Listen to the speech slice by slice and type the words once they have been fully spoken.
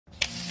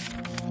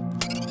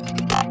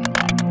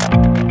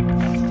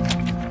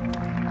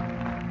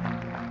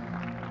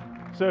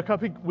So a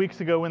couple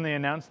weeks ago when they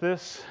announced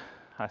this,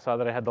 I saw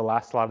that I had the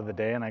last slot of the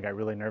day and I got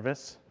really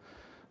nervous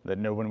that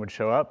no one would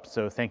show up.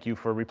 So thank you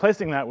for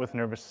replacing that with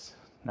nervous,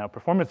 now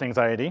performance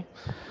anxiety.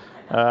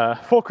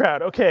 Full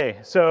crowd, okay.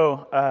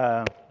 So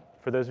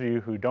for those of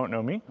you who don't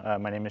know me,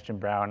 my name is Jim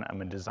Brown.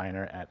 I'm a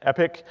designer at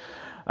Epic.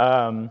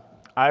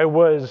 I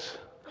was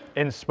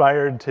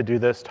inspired to do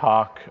this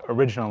talk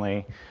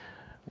originally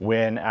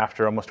when,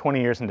 after almost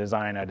 20 years in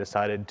design, I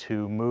decided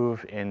to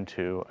move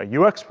into a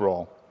UX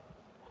role.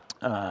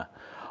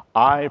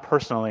 I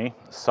personally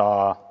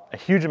saw a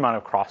huge amount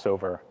of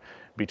crossover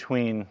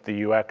between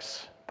the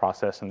UX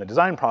process and the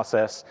design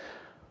process,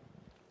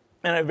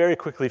 and I very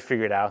quickly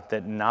figured out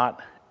that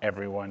not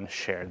everyone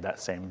shared that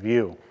same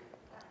view.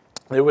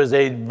 There was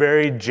a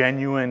very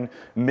genuine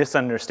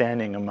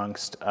misunderstanding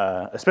amongst,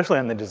 especially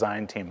on the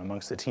design team,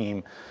 amongst the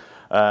team,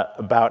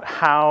 about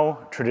how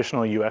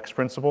traditional UX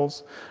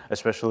principles,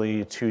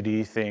 especially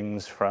 2D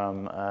things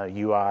from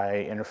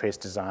UI, interface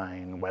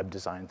design, web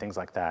design, things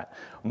like that,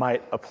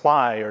 might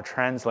apply or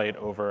translate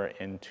over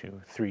into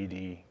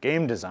 3D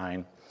game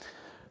design.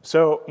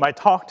 So my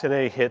talk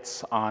today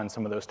hits on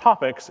some of those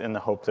topics in the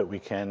hope that we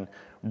can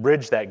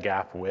bridge that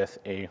gap with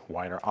a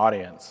wider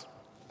audience.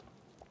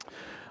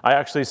 I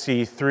actually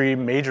see three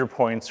major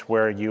points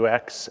where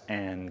UX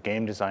and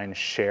game design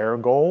share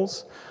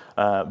goals.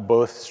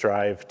 Both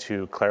strive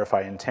to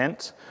clarify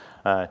intent,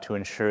 to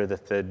ensure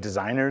that the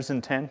designer's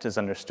intent is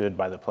understood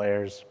by the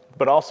players,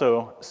 but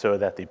also so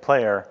that the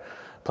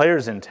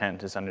player's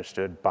intent is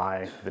understood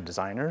by the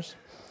designers.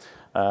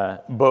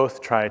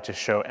 Both try to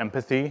show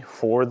empathy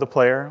for the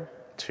player,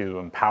 to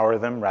empower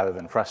them rather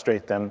than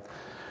frustrate them,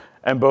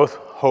 and both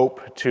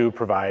hope to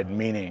provide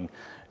meaning,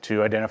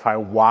 to identify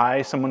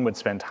why someone would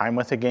spend time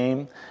with a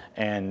game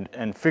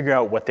and figure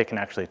out what they can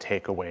actually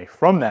take away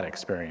from that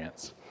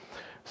experience.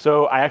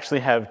 So I actually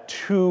have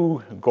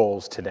two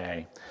goals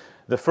today.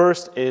 The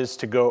first is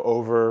to go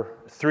over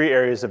three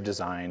areas of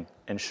design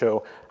and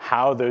show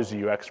how those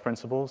UX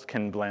principles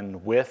can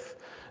blend with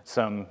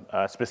some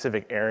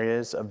specific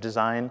areas of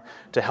design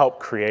to help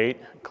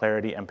create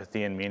clarity,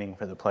 empathy, and meaning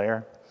for the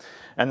player.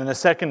 And then the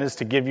second is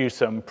to give you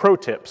some pro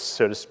tips,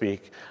 so to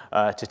speak,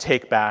 to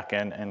take back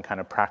and kind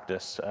of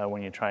practice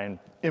when you try and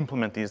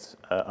implement these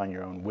on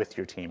your own with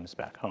your teams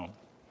back home.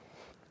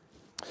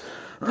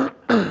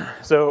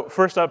 So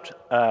first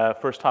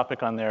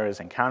topic on there is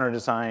encounter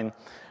design,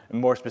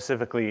 and more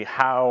specifically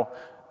how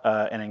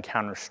an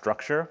encounter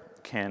structure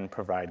can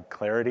provide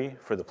clarity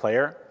for the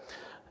player.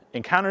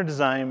 Encounter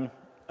design,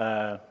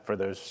 for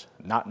those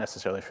not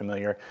necessarily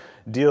familiar,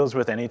 deals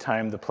with any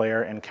time the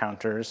player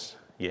encounters,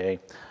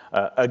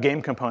 a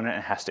game component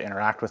and has to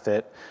interact with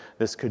it.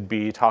 This could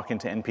be talking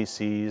to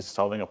NPCs,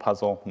 solving a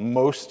puzzle.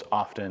 Most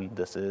often,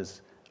 this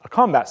is a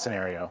combat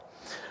scenario.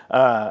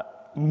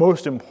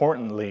 Most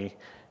importantly,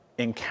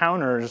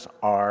 encounters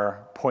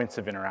are points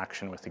of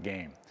interaction with the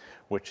game,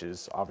 which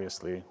is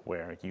obviously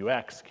where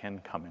UX can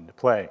come into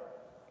play.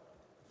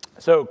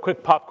 So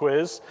quick pop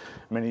quiz.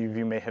 Many of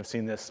you may have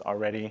seen this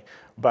already,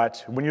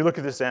 but when you look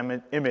at this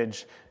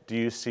image, do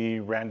you see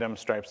random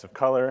stripes of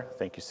color?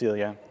 Thank you,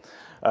 Celia.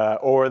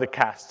 Or the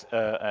cast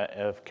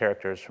of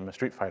characters from a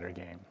Street Fighter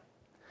game?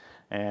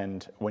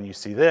 And when you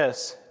see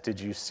this, did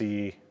you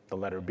see the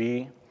letter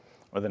B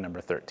or the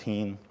number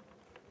 13?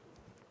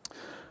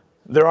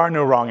 There are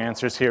no wrong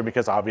answers here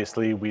because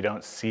obviously we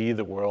don't see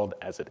the world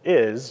as it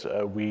is,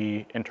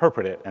 we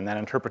interpret it, and that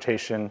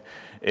interpretation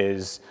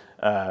is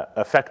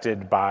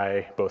affected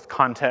by both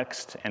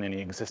context and any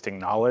existing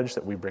knowledge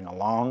that we bring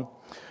along.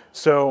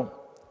 So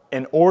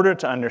in order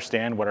to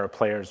understand what our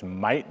players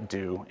might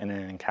do in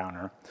an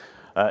encounter,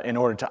 in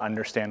order to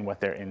understand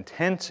what their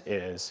intent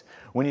is,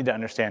 we need to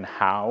understand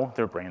how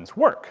their brains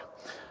work.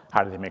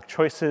 How do they make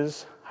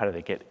choices? How do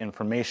they get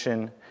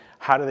information?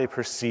 How do they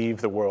perceive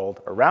the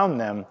world around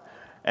them?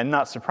 And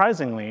not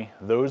surprisingly,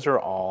 those are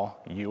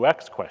all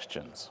UX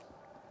questions.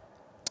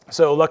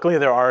 So luckily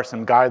there are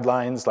some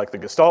guidelines like the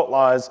Gestalt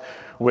laws,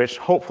 which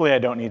hopefully I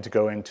don't need to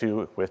go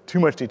into with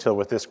too much detail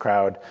with this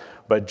crowd,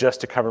 but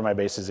just to cover my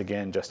bases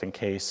again, just in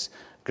case,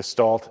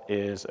 Gestalt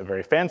is a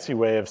very fancy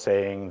way of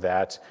saying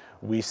that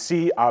we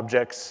see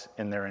objects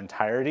in their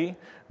entirety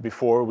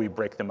before we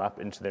break them up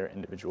into their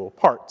individual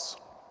parts,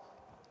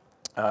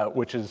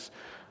 which is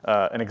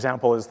an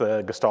example is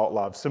the Gestalt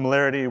law of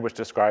similarity, which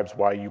describes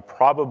why you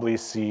probably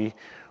see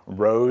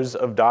rows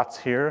of dots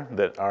here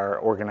that are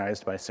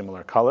organized by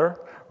similar color,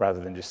 rather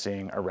than just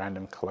seeing a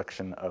random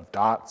collection of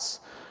dots.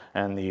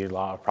 And the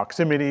law of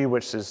proximity,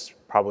 which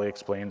probably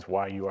explains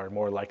why you are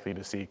more likely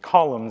to see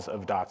columns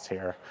of dots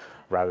here,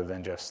 rather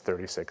than just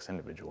 36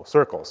 individual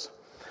circles.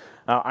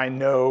 Now, I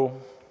know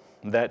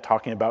that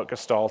talking about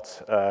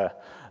Gestalt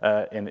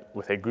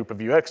with a group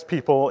of UX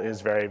people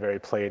is very, very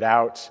played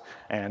out,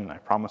 and I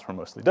promise we're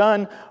mostly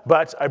done,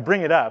 but I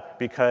bring it up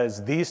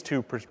because these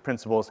two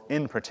principles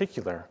in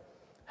particular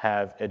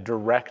have a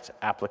direct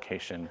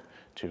application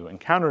to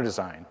encounter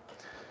design.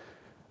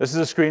 This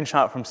is a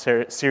screenshot from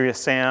Serious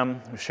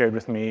Sam, who was shared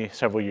with me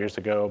several years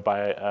ago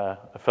by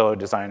a fellow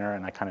designer,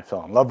 and I kind of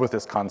fell in love with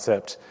this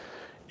concept.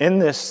 In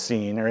this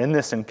scene, or in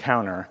this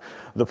encounter,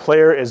 the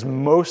player is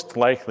most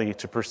likely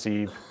to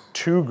perceive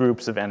two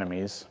groups of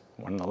enemies,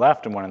 one on the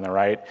left and one on the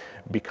right,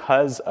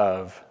 because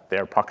of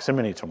their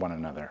proximity to one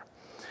another.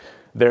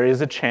 There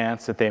is a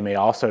chance that they may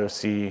also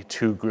see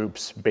two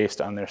groups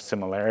based on their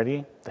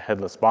similarity, the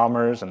headless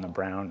bombers and the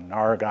brown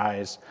Gnar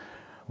guys,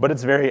 but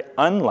it's very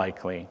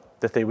unlikely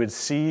that they would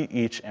see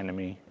each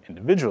enemy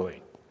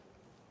individually.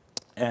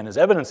 And as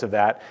evidence of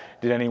that,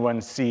 did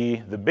anyone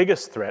see the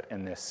biggest threat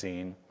in this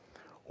scene,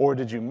 or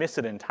did you miss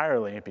it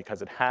entirely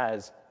because it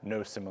has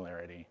no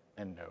similarity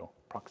and no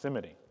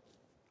proximity?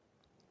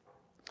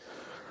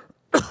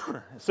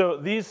 So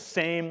these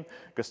same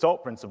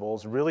Gestalt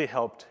principles really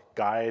helped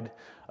guide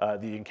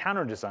the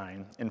encounter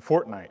design in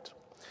Fortnite.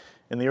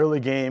 In the early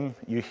game,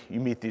 you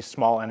meet these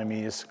small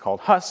enemies called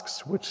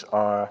husks, which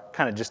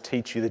kind of just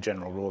teach you the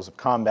general rules of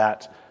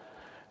combat.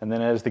 And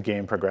then as the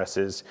game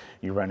progresses,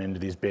 you run into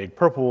these big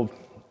purple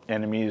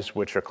enemies,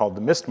 which are called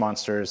the mist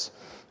monsters,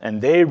 and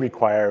they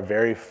require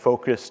very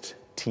focused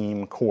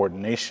team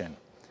coordination.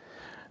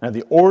 Now,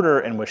 the order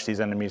in which these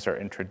enemies are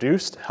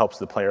introduced helps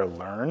the player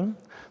learn.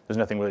 There's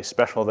nothing really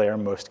special there.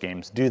 Most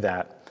games do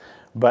that.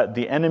 But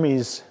the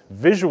enemy's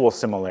visual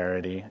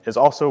similarity is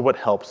also what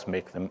helps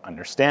make them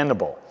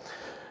understandable.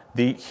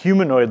 The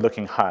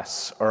humanoid-looking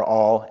husks are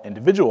all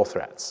individual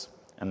threats,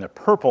 and the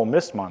purple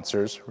mist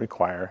monsters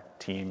require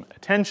team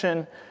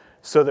attention,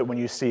 so that when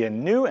you see a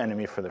new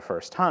enemy for the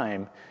first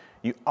time,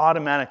 you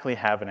automatically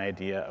have an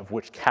idea of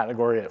which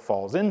category it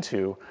falls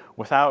into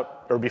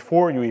without, or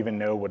before you even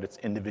know what its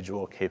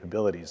individual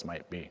capabilities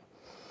might be.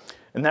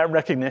 And that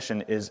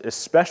recognition is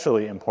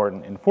especially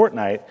important in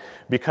Fortnite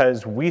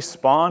because we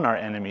spawn our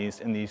enemies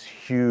in these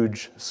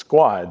huge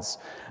squads.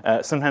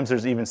 Sometimes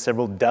there's even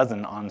several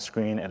dozen on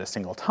screen at a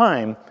single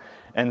time.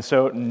 And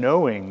so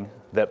knowing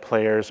that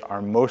players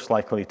are most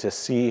likely to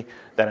see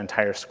that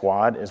entire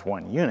squad as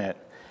one unit,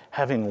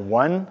 having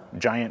one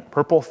giant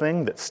purple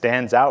thing that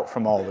stands out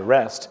from all the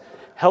rest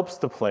helps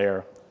the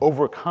player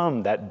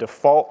overcome that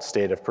default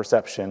state of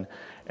perception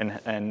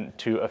and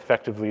to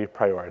effectively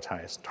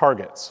prioritize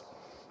targets.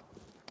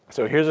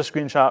 So here's a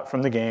screenshot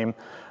from the game.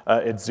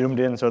 It's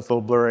zoomed in, so it's a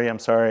little blurry, I'm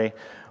sorry.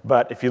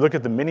 But if you look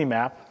at the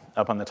mini-map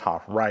up on the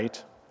top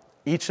right,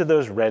 each of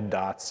those red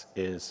dots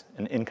is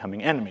an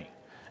incoming enemy.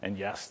 And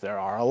yes, there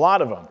are a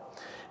lot of them.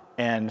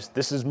 And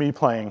this is me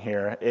playing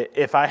here.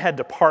 If I had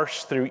to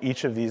parse through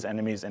each of these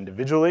enemies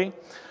individually,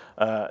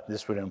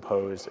 this would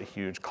impose a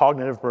huge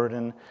cognitive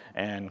burden,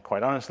 and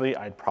quite honestly,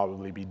 I'd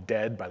probably be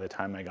dead by the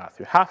time I got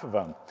through half of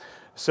them.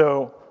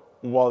 So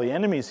while the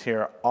enemies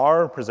here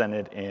are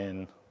presented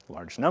in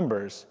large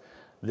numbers,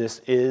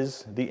 this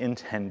is the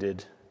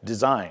intended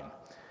design.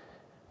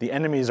 The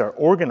enemies are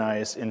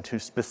organized into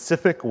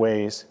specific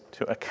ways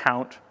to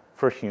account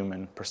for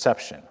human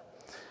perception.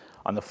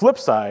 On the flip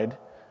side,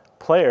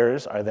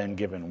 players are then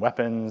given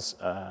weapons,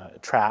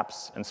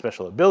 traps, and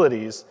special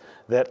abilities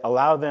that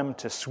allow them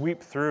to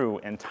sweep through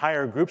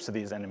entire groups of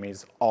these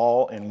enemies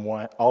all in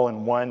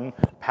one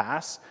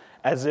pass,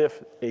 as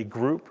if a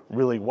group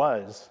really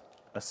was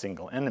a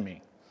single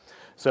enemy.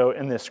 So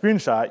in this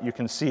screenshot, you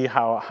can see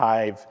how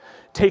I've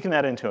taken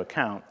that into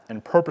account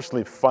and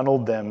purposely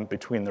funneled them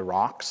between the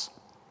rocks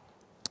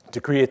to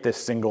create this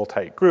single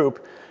tight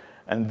group.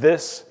 And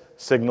this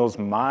signals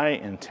my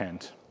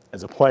intent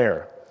as a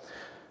player.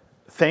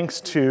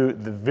 Thanks to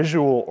the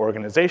visual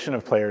organization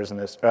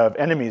of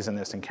enemies in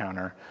this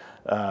encounter,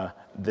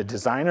 the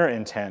designer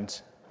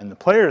intent and the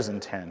player's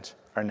intent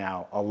are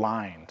now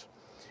aligned,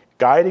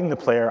 guiding the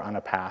player on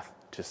a path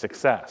to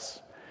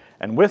success.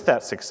 And with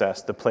that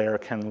success, the player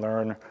can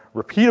learn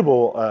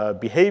repeatable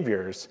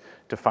behaviors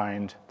to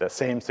find the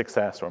same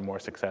success or more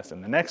success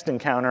in the next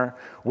encounter,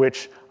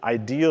 which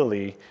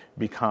ideally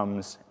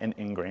becomes an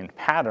ingrained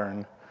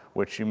pattern,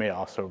 which you may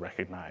also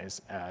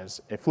recognize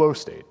as a flow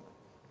state.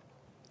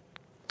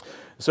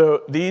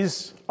 So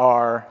these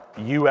are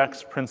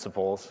UX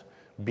principles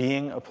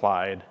being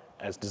applied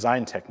as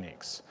design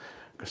techniques.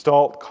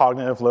 Gestalt,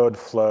 cognitive load,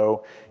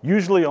 flow,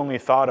 usually only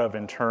thought of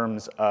in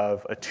terms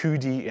of a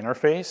 2D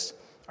interface,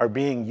 are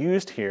being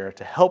used here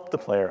to help the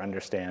player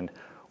understand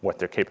what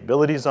their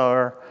capabilities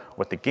are,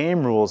 what the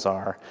game rules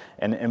are,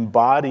 and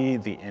embody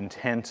the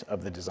intent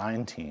of the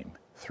design team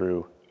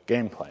through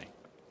gameplay.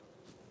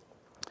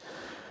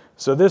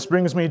 So this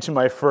brings me to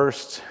my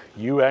first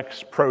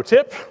UX pro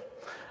tip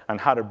on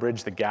how to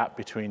bridge the gap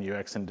between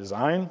UX and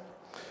design.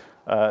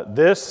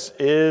 This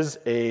is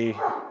a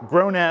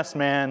grown-ass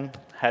man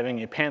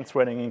having a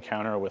pants-wetting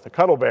encounter with a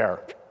cuddle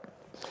bear.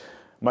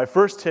 My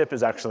first tip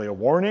is actually a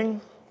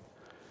warning.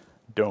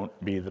 Don't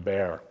be the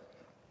bear.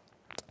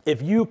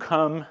 If you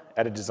come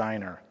at a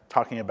designer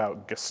talking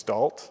about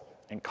Gestalt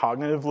and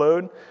cognitive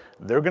load,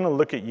 they're going to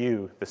look at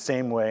you the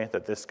same way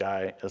that this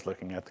guy is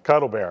looking at the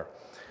cuddle bear.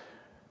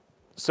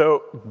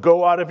 So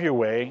go out of your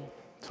way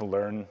to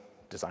learn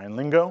design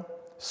lingo.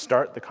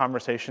 Start the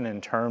conversation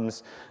in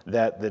terms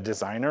that the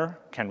designer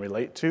can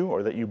relate to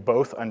or that you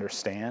both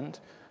understand.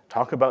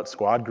 talk about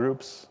squad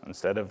groups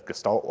instead of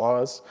Gestalt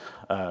laws,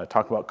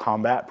 talk about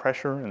combat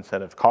pressure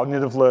instead of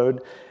cognitive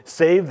load,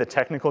 save the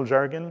technical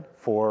jargon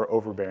for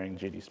overbearing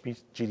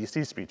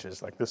GDC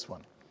speeches like this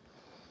one.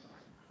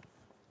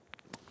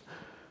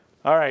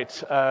 All right,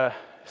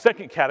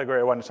 second category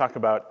I want to talk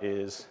about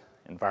is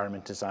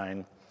environment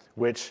design,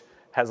 which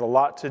has a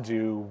lot to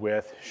do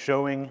with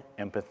showing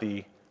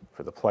empathy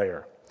for the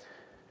player.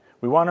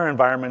 We want our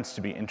environments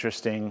to be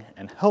interesting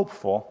and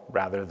helpful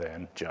rather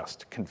than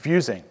just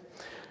confusing.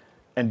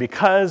 And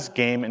because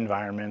game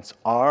environments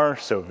are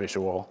so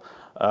visual,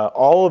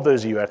 all of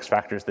those UX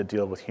factors that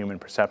deal with human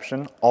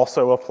perception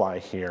also apply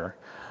here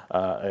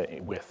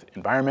with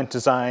environment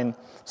design.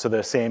 So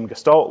the same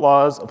Gestalt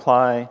laws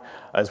apply,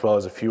 as well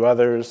as a few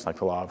others, like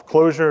the law of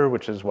closure,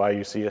 which is why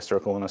you see a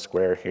circle and a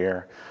square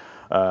here.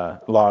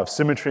 Law of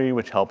symmetry,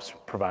 which helps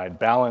provide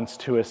balance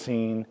to a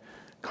scene.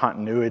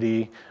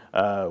 Continuity,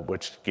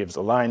 which gives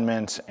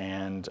alignment,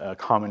 and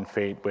common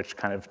fate, which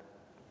kind of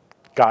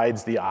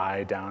guides the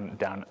eye down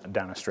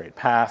a straight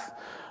path.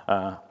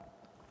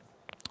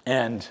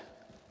 And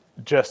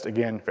just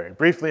again, very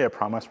briefly, I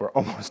promise we're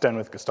almost done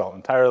with Gestalt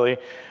entirely.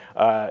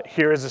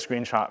 Here is a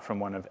screenshot from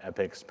one of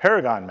Epic's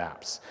Paragon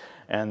maps.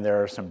 And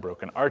there are some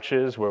broken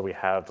arches where we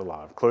have the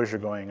law of closure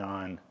going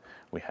on.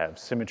 We have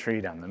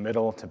symmetry down the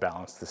middle to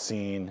balance the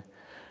scene.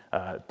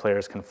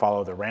 Players can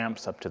follow the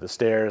ramps up to the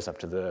stairs, up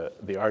to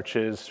the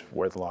arches,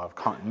 where the law of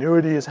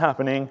continuity is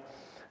happening,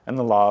 and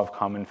the law of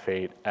common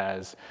fate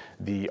as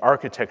the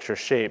architecture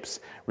shapes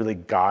really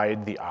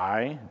guide the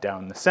eye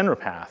down the center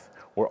path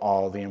where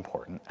all the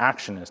important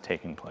action is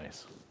taking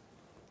place.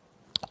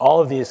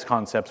 All of these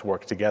concepts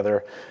work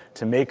together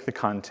to make the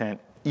content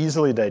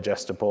easily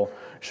digestible,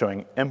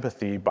 showing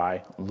empathy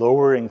by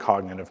lowering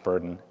cognitive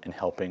burden and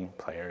helping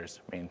players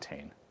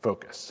maintain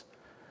focus.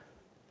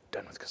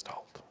 Done with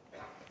Gestalt.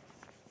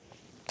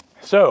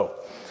 So,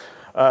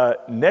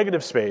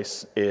 negative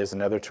space is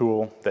another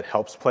tool that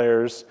helps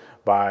players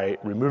by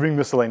removing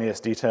miscellaneous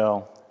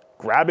detail,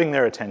 grabbing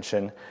their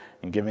attention,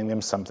 and giving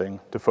them something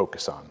to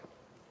focus on.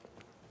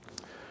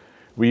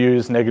 We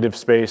use negative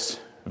space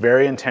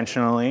very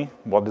intentionally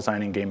while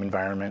designing game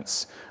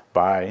environments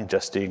by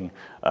adjusting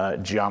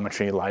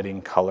geometry,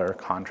 lighting, color,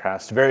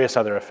 contrast, various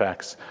other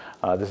effects.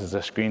 This is a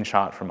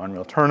screenshot from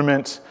Unreal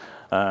Tournament.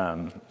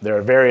 There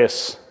are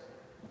various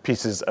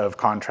pieces of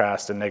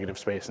contrast and negative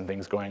space and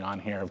things going on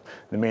here.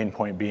 The main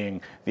point being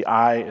the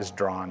eye is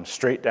drawn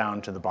straight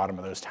down to the bottom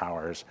of those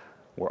towers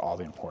where all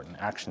the important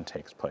action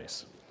takes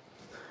place.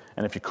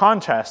 And if you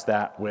contrast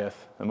that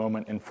with the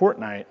moment in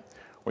Fortnite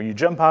where you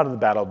jump out of the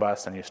battle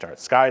bus and you start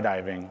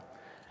skydiving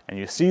and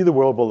you see the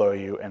world below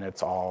you and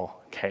it's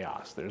all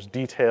chaos. There's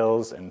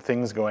details and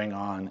things going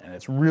on and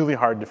it's really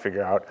hard to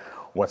figure out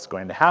what's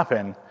going to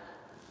happen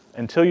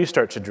until you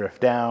start to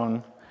drift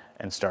down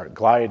and start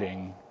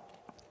gliding.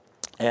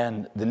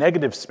 And the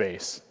negative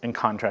space and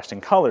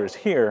contrasting colors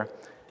here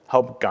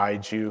help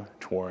guide you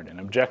toward an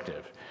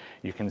objective.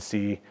 You can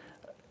see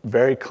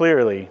very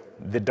clearly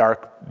the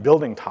dark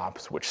building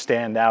tops, which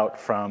stand out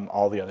from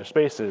all the other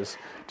spaces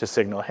to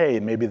signal, hey,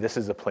 maybe this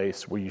is a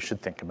place where you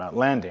should think about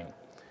landing.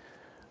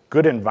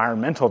 Good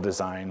environmental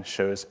design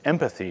shows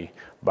empathy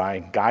by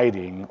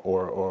guiding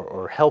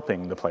or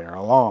helping the player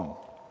along.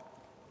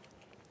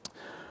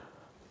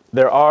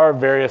 There are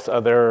various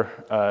other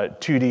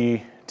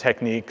 2D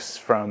techniques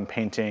from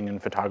painting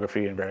and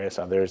photography and various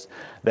others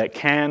that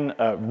can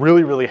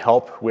really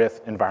help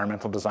with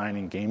environmental design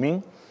in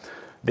gaming.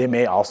 They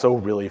may also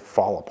really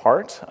fall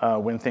apart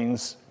when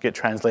things get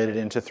translated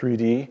into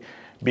 3D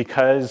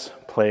because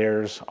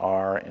players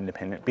are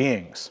independent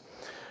beings.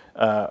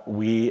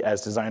 We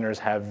as designers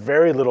have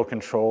very little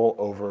control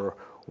over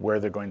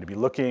where they're going to be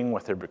looking,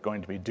 what they're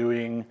going to be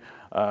doing,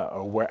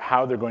 or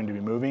how they're going to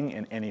be moving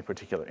in any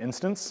particular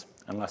instance,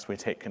 unless we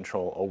take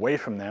control away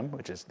from them,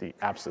 which is the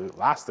absolute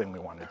last thing we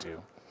want to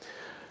do.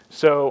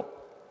 So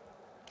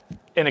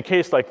in a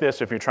case like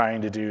this, if you're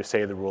trying to do,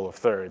 say, the rule of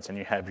thirds, and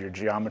you have your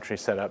geometry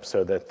set up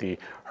so that the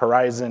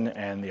horizon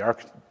and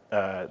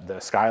the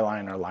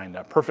skyline are lined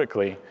up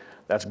perfectly,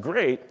 that's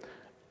great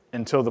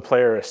until the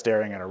player is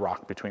staring at a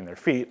rock between their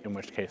feet, in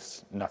which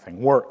case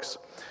nothing works.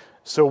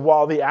 So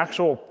while the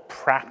actual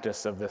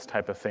practice of this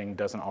type of thing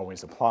doesn't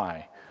always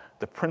apply,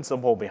 the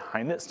principle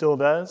behind it still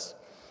does.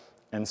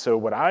 And so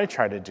what I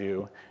try to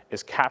do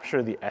is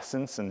capture the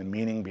essence and the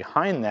meaning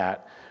behind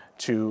that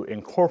to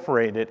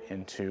incorporate it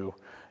into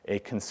a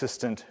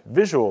consistent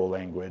visual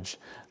language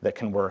that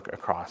can work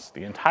across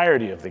the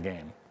entirety of the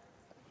game.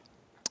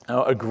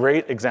 Now, a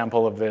great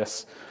example of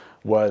this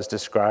was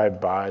described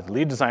by the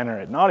lead designer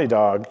at Naughty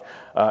Dog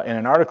in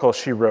an article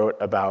she wrote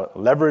about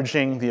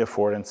leveraging the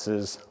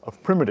affordances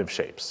of primitive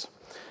shapes.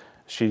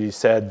 She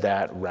said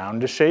that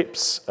round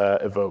shapes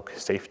evoke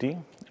safety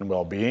and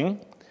well-being.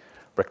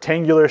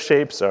 Rectangular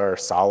shapes are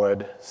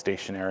solid,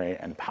 stationary,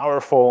 and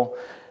powerful,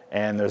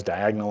 and those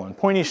diagonal and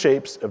pointy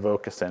shapes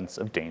evoke a sense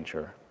of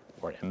danger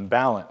or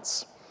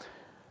imbalance.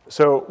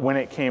 So when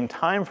it came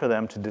time for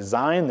them to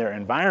design their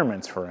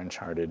environments for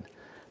Uncharted,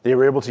 They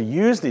were able to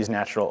use these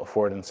natural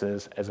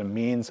affordances as a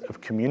means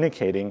of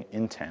communicating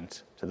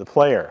intent to the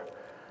player.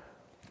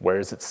 Where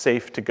is it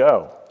safe to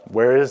go?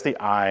 Where is the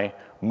eye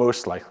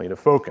most likely to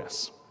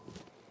focus?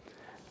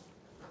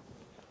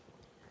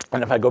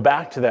 And if I go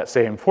back to that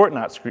same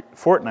Fortnite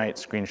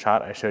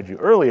screenshot I showed you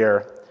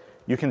earlier,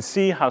 you can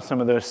see how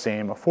some of those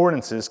same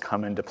affordances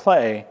come into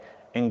play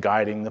in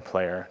guiding the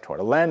player toward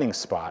a landing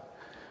spot.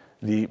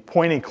 The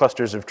pointy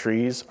clusters of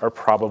trees are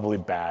probably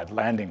bad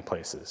landing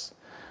places.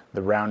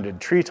 The rounded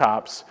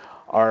treetops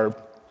are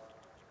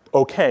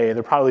okay,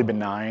 they're probably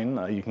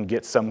benign. You can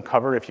get some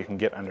cover if you can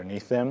get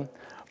underneath them.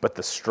 But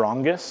the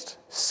strongest,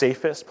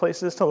 safest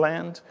places to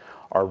land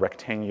are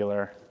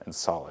rectangular and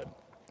solid.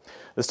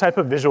 This type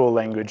of visual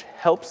language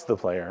helps the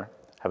player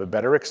have a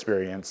better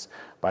experience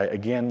by,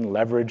 again,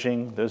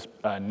 leveraging those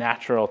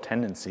natural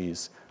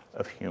tendencies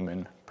of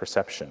human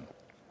perception.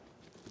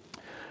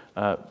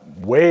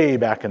 Way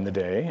back in the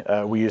day,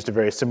 we used a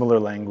very similar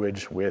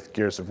language with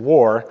Gears of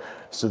War,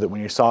 so that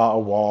when you saw a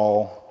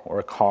wall or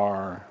a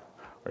car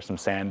or some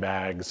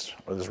sandbags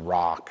or this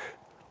rock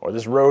or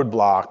this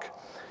roadblock,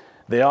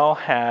 they all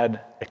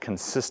had a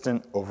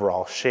consistent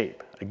overall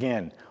shape.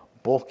 Again,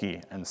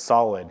 bulky and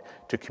solid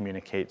to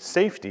communicate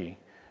safety,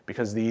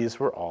 because these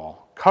were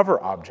all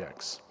cover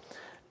objects.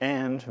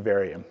 And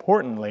very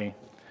importantly,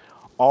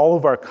 all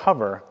of our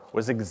cover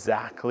was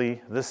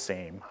exactly the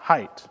same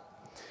height.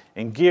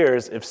 In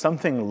Gears, if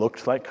something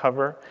looked like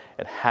cover,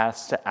 it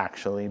has to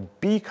actually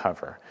be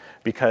cover,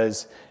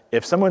 because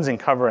if someone's in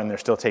cover and they're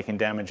still taking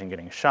damage and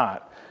getting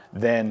shot,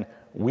 then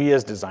we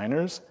as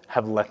designers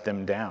have let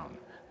them down.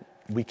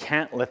 We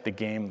can't let the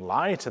game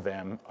lie to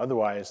them,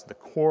 otherwise the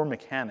core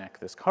mechanic,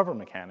 this cover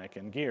mechanic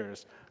in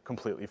Gears,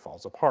 completely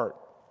falls apart.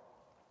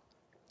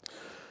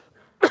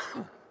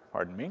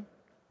 Pardon me.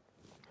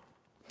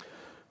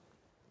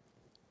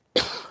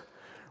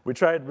 We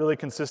tried really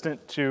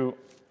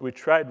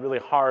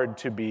hard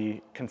to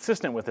be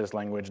consistent with this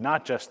language,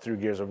 not just through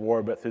Gears of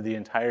War, but through the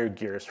entire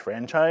Gears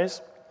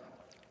franchise,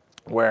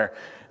 where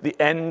the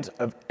end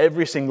of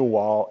every single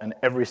wall and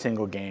every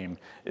single game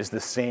is the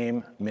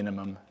same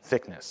minimum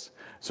thickness.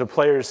 So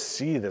players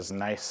see this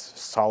nice,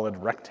 solid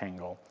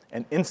rectangle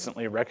and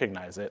instantly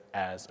recognize it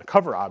as a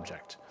cover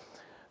object.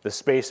 The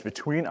space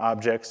between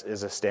objects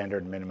is a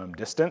standard minimum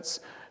distance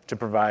to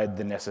provide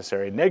the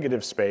necessary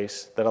negative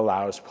space that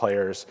allows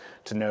players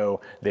to know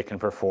they can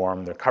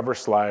perform their cover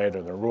slide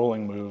or their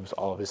rolling moves,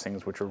 all of these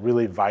things which are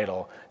really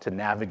vital to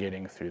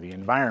navigating through the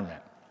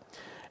environment.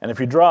 And if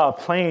you draw a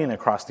plane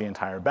across the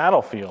entire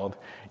battlefield,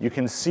 you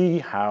can see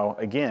how,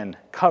 again,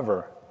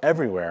 cover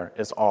everywhere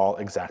is all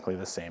exactly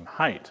the same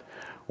height,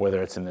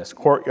 whether it's in this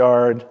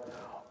courtyard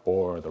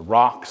or the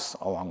rocks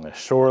along the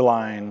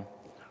shoreline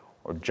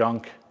or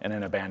junk in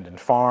an abandoned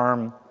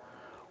farm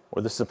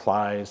or the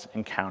supplies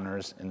and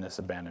counters in this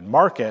abandoned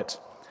market.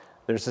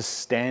 There's a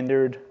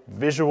standard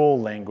visual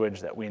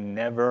language that we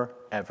never,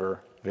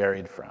 ever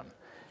varied from.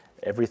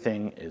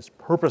 Everything is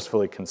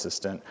purposefully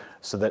consistent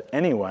so that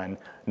anyone,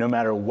 no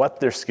matter what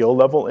their skill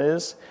level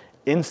is,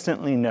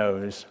 instantly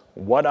knows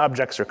what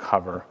objects are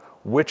cover,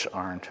 which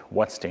aren't,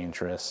 what's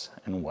dangerous,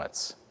 and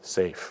what's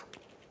safe.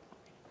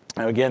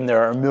 Now again,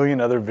 there are a million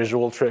other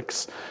visual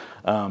tricks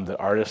that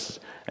artists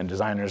and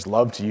designers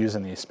love to use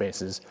in these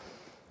spaces.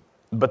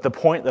 But the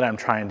point that I'm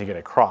trying to get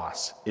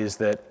across is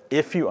that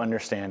if you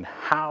understand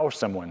how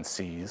someone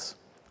sees,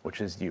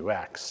 which is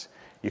UX,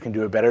 you can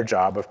do a better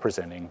job of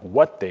presenting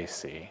what they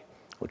see,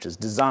 which is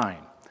design.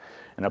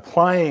 And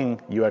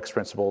applying UX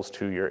principles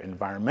to your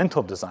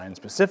environmental design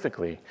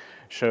specifically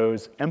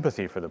shows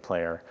empathy for the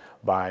player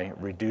by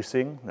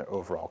reducing their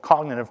overall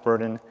cognitive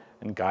burden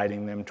and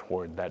guiding them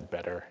toward that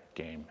better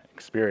game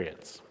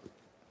experience.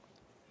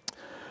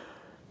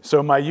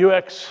 So my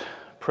UX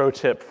pro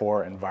tip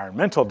for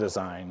environmental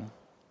design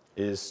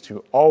is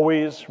to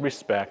always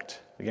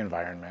respect the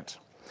environment.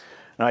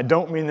 Now, I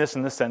don't mean this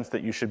in the sense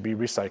that you should be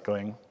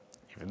recycling,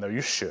 even though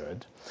you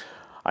should.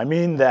 I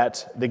mean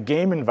that the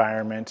game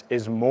environment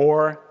is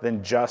more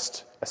than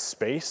just a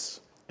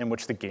space in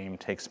which the game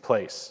takes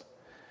place.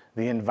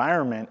 The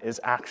environment is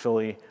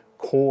actually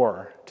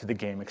core to the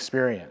game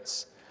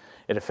experience.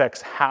 It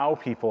affects how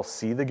people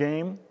see the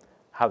game,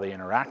 how they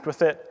interact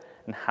with it,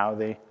 and how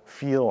they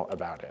feel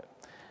about it.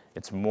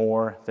 It's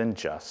more than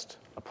just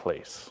a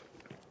place.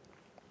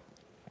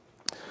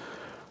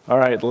 All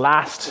right,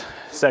 last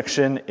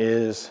section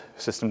is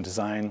system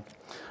design.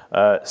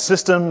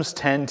 Systems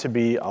tend to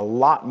be a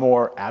lot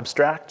more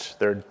abstract.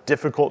 They're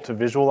difficult to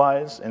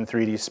visualize in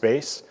 3D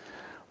space,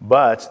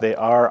 but they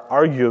are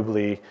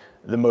arguably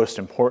the most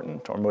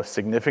important or most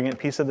significant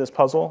piece of this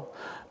puzzle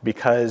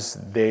because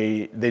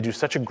they do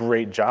such a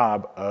great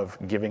job of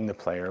giving the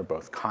player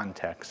both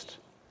context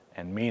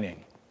and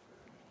meaning.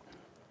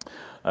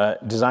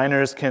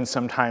 Designers can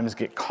sometimes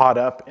get caught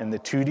up in the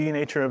 2D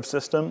nature of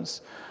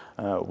systems.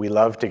 We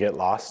love to get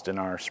lost in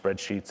our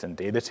spreadsheets and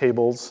data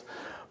tables,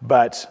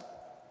 but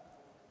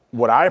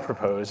what I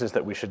propose is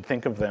that we should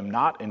think of them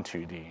not in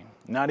 2D,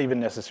 not even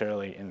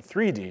necessarily in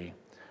 3D,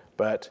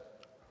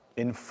 but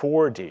in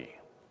 4D,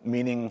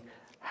 meaning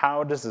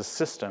how does the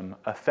system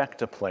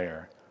affect a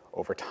player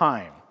over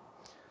time?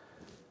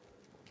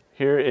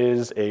 Here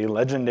is a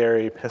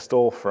legendary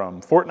pistol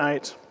from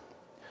Fortnite.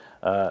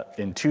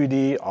 In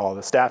 2D, all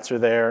the stats are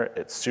there.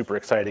 It's super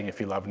exciting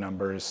if you love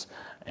numbers,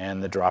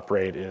 and the drop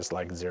rate is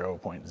like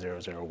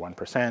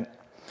 0.001%.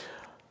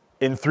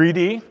 In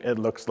 3D, it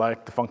looks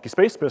like the funky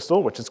space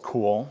pistol, which is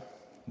cool,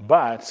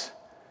 but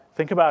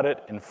think about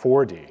it in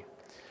 4D.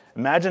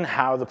 Imagine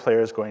how the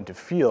player is going to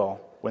feel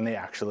when they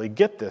actually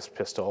get this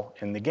pistol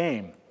in the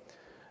game.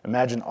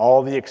 Imagine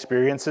all the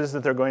experiences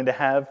that they're going to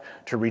have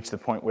to reach the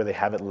point where they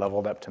have it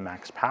leveled up to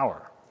max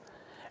power.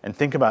 And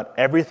think about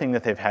everything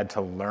that they've had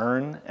to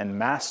learn and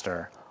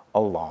master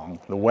along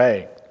the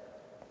way.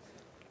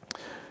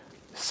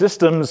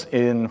 Systems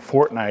in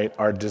Fortnite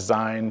are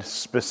designed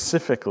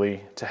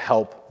specifically to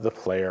help the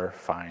player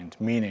find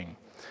meaning.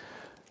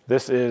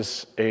 This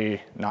is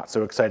a not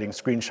so exciting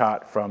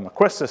screenshot from a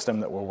quest system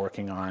that we're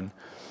working on,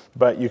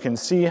 but you can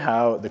see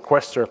how the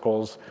quest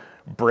circles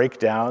break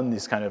down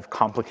these kind of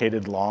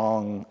complicated,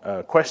 long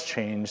quest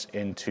chains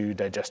into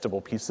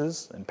digestible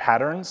pieces and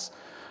patterns.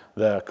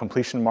 The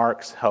completion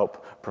marks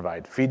help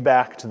provide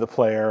feedback to the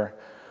player.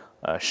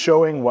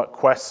 Showing what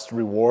quest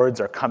rewards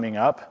are coming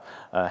up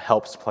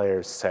helps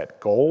players set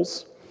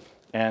goals.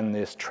 And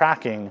this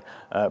tracking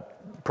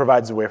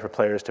provides a way for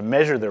players to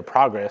measure their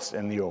progress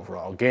in the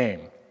overall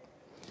game.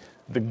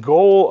 The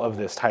goal of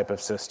this type of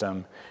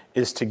system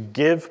is to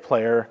give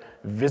player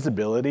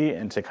visibility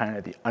into kind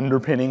of the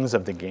underpinnings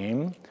of the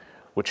game,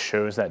 which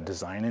shows that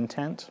design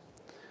intent,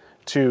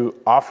 to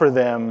offer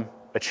them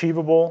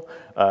achievable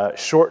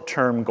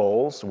short-term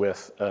goals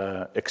with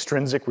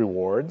extrinsic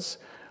rewards,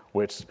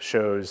 which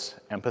shows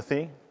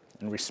empathy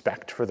and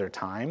respect for their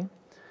time,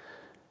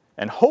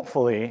 and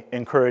hopefully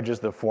encourages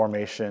the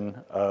formation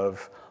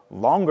of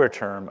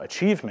longer-term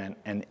achievement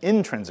and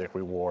intrinsic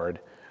reward,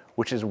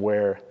 which is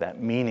where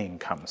that meaning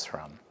comes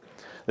from.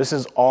 This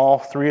is all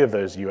three of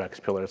those UX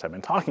pillars I've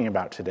been talking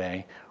about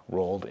today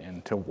rolled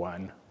into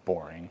one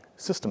boring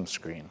system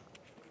screen.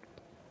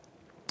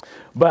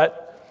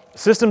 But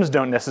systems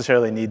don't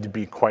necessarily need to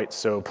be quite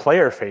so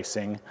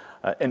player-facing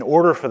in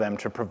order for them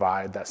to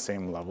provide that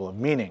same level of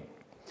meaning.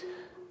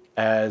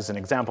 As an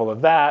example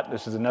of that,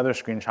 this is another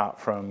screenshot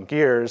from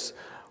Gears,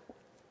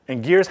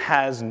 and Gears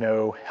has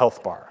no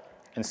health bar.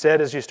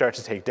 Instead, as you start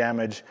to take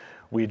damage,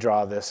 we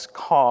draw this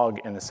cog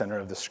in the center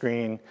of the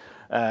screen,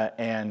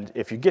 and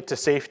if you get to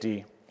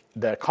safety,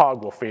 the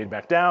cog will fade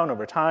back down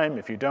over time.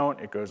 If you don't,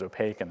 it goes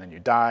opaque and then you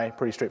die.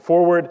 Pretty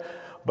straightforward,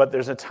 but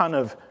there's a ton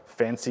of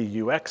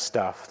fancy UX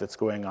stuff that's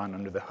going on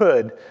under the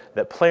hood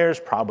that players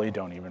probably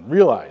don't even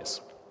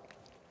realize.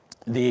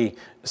 The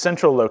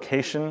central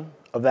location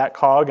of that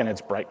cog and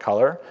its bright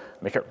color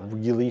make it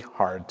really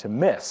hard to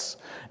miss.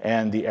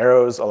 And the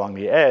arrows along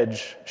the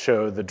edge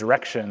show the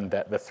direction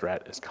that the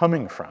threat is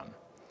coming from.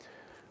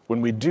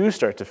 When we do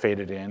start to fade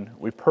it in,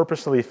 we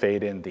purposely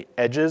fade in the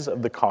edges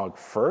of the cog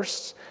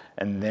first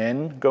and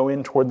then go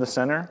in toward the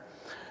center,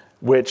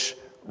 which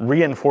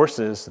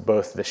reinforces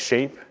both the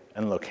shape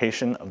and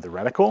location of the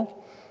reticle.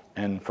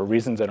 And for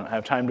reasons I don't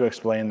have time to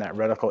explain, that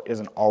reticle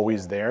isn't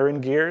always there in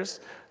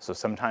Gears, so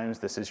sometimes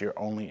this is your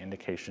only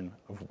indication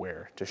of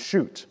where to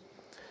shoot.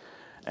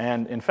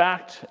 And in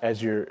fact,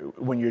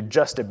 when you're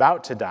just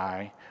about to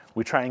die,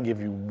 we try and give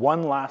you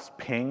one last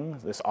ping,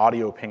 this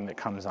audio ping that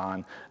comes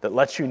on, that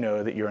lets you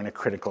know that you're in a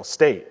critical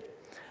state.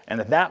 And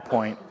at that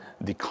point,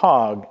 the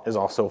cog is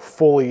also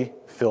fully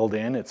filled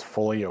in, it's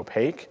fully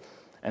opaque,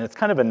 and it's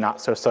kind of a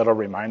not so subtle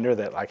reminder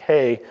that like,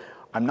 hey,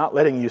 I'm not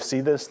letting you see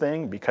this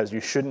thing because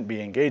you shouldn't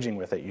be engaging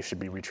with it, you should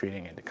be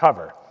retreating into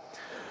cover.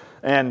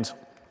 And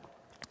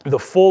the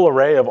full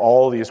array of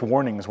all these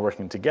warnings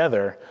working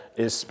together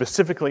is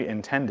specifically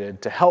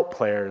intended to help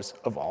players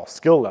of all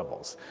skill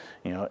levels.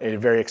 You know, a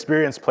very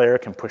experienced player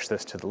can push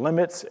this to the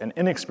limits. An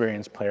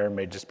inexperienced player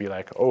may just be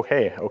like, oh,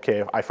 hey,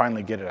 okay, I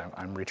finally get it,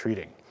 I'm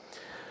retreating.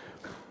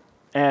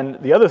 And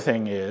the other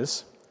thing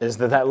is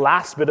that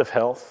last bit of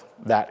health,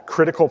 that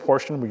critical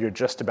portion where you're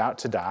just about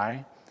to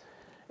die,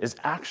 is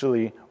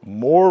actually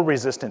more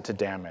resistant to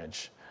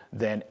damage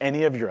than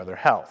any of your other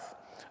health.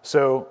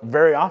 So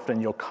very often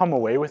you'll come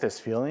away with this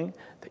feeling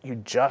that you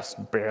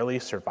just barely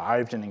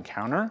survived an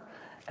encounter,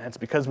 and it's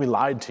because we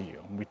lied to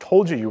you. We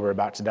told you you were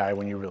about to die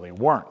when you really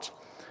weren't.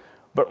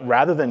 But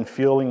rather than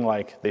feeling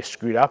like they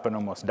screwed up and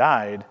almost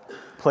died,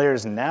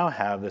 players now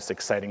have this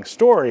exciting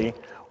story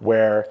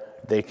where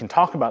they can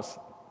talk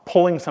about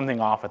pulling something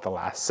off at the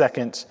last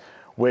second,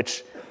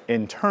 which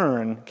in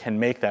turn can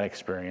make that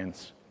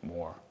experience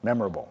more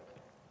memorable.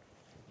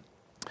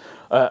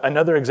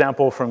 Another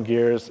example from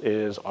Gears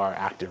is our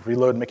active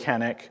reload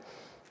mechanic.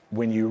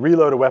 When you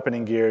reload a weapon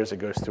in Gears, it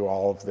goes through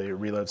all of the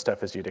reload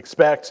stuff as you'd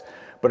expect,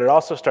 but it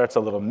also starts a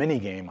little mini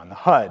game on the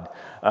HUD.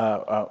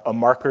 A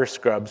marker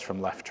scrubs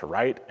from left to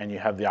right, and you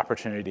have the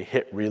opportunity to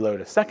hit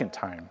reload a second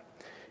time.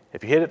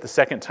 If you hit it the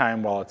second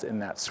time while it's in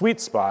that sweet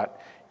spot,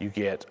 you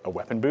get a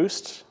weapon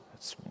boost.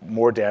 It's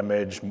more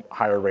damage,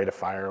 higher rate of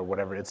fire, or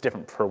whatever. It's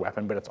different per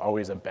weapon, but it's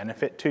always a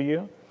benefit to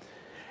you.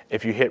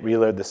 If you hit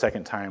reload the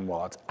second time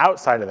while it's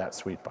outside of that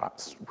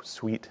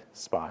sweet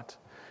spot,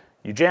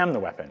 you jam the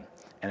weapon,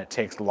 and it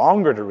takes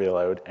longer to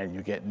reload, and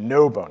you get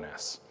no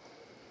bonus.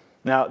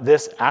 Now,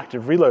 this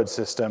active reload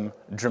system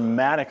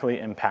dramatically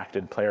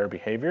impacted player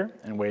behavior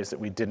in ways that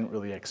we didn't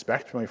really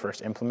expect when we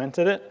first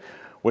implemented it,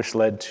 which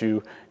led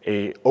to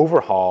an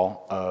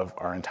overhaul of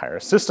our entire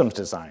systems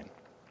design.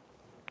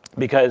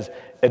 Because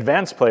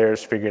advanced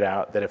players figured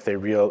out that if they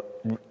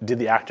did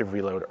the active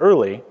reload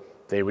early,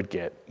 they would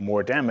get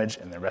more damage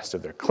in the rest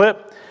of their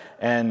clip,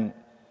 and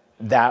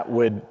that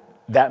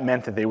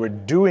meant that they were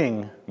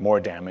doing more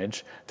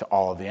damage to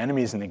all of the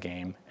enemies in the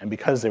game, and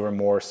because they were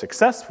more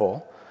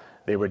successful,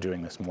 they were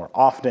doing this more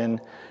often.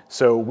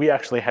 So we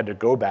actually had to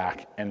go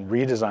back and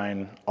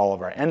redesign all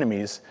of our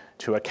enemies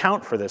to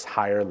account for this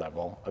higher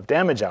level of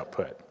damage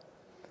output.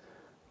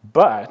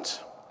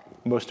 But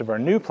most of our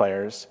new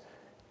players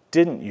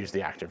didn't use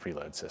the active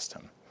reload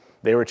system.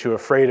 They were too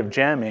afraid of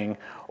jamming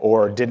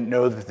or didn't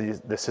know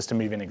that the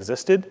system even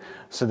existed,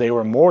 so they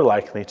were more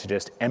likely to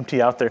just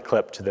empty out their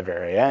clip to the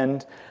very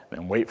end,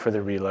 then wait for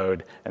the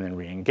reload, and then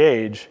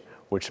re-engage,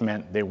 which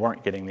meant they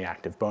weren't getting the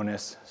active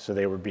bonus, so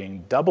they were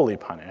being doubly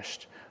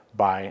punished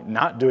by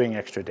not doing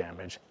extra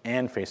damage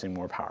and facing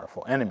more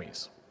powerful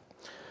enemies.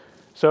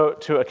 So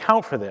to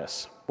account for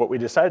this, what we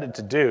decided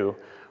to do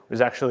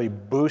was actually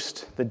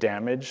boost the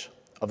damage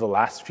of the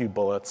last few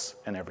bullets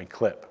in every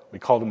clip. We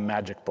called them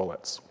magic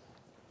bullets.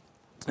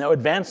 Now,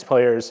 advanced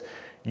players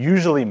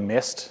usually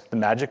missed the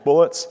magic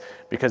bullets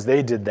because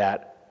they did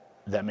that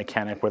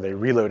mechanic where they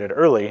reloaded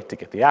early to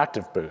get the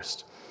active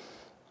boost,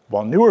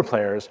 while newer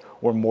players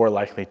were more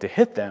likely to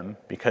hit them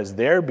because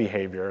their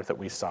behavior that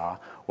we saw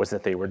was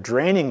that they were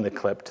draining the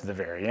clip to the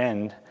very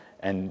end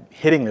and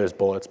hitting those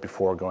bullets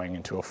before going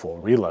into a full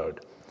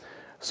reload.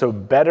 So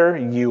better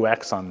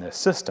UX on this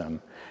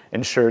system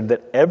ensured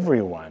that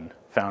everyone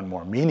found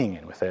more meaning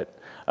in with it,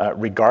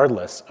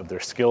 regardless of their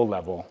skill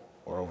level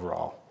or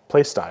overall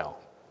play style.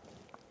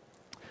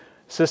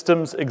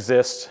 Systems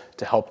exist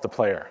to help the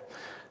player.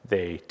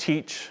 They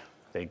teach,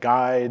 they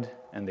guide,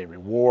 and they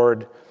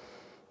reward.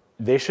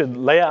 They should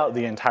lay out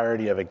the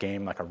entirety of a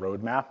game like a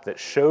roadmap that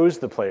shows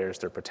the players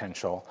their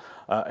potential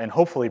and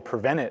hopefully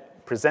present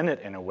it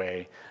in a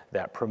way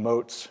that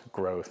promotes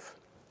growth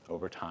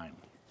over time.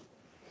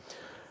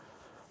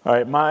 All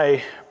right,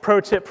 my pro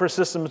tip for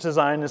systems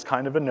design is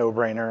kind of a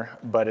no-brainer,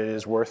 but it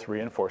is worth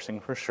reinforcing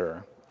for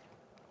sure.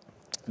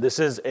 This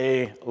is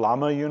a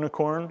llama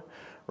unicorn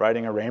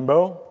riding a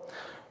rainbow.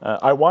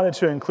 I wanted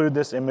to include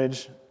this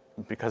image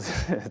because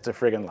it's a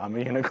friggin' llama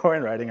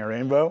unicorn riding a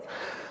rainbow.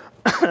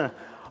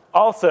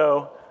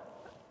 Also,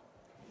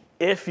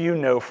 if you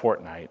know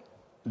Fortnite,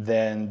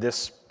 then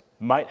this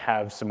might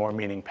have some more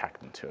meaning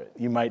packed into it.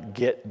 You might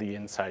get the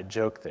inside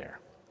joke there.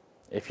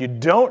 If you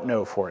don't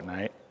know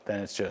Fortnite,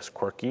 then it's just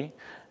quirky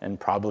and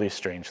probably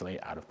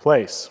strangely out of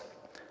place.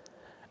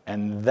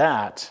 And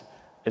that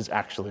is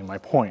actually my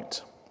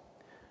point.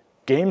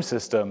 Game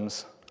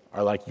systems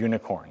are like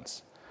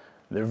unicorns.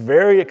 They're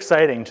very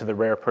exciting to the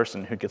rare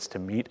person who gets to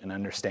meet and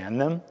understand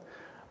them,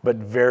 but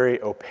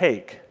very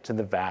opaque to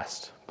the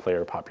vast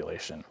player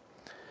population.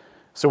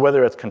 So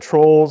whether it's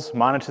controls,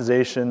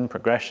 monetization,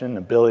 progression,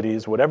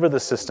 abilities, whatever the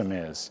system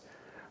is,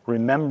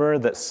 remember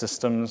that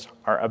systems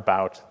are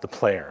about the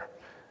player,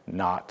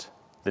 not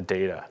the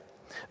data.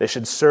 They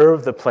should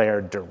serve the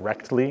player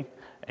directly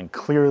and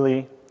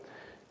clearly.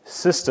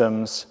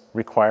 Systems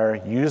require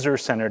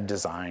user-centered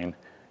design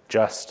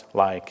just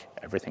like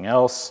everything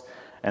else,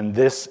 and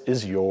this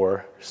is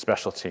your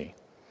specialty.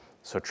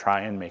 So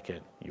try and make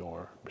it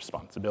your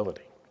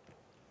responsibility.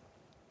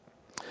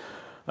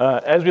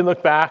 As we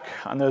look back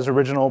on those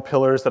original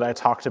pillars that I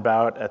talked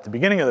about at the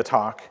beginning of the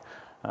talk,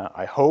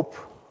 I hope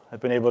I've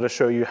been able to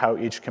show you how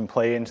each can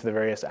play into the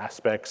various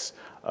aspects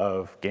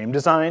of game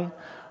design.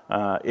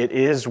 It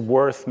is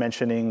worth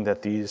mentioning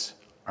that these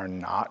are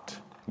not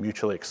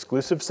mutually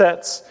exclusive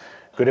sets.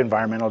 Good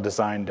environmental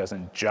design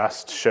doesn't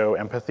just show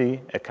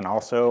empathy. It can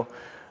also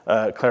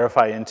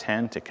clarify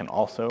intent. It can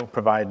also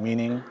provide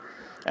meaning.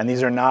 And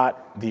these are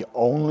not the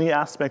only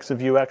aspects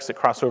of UX that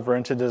cross over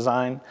into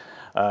design.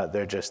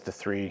 They're just the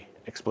three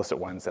explicit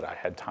ones that I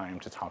had time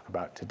to talk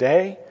about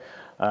today,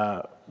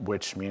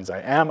 which means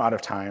I am out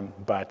of time.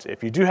 But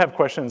if you do have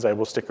questions, I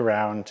will stick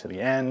around to the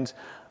end.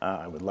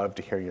 I would love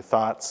to hear your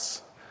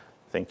thoughts.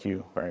 Thank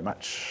you very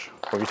much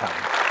for your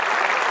time.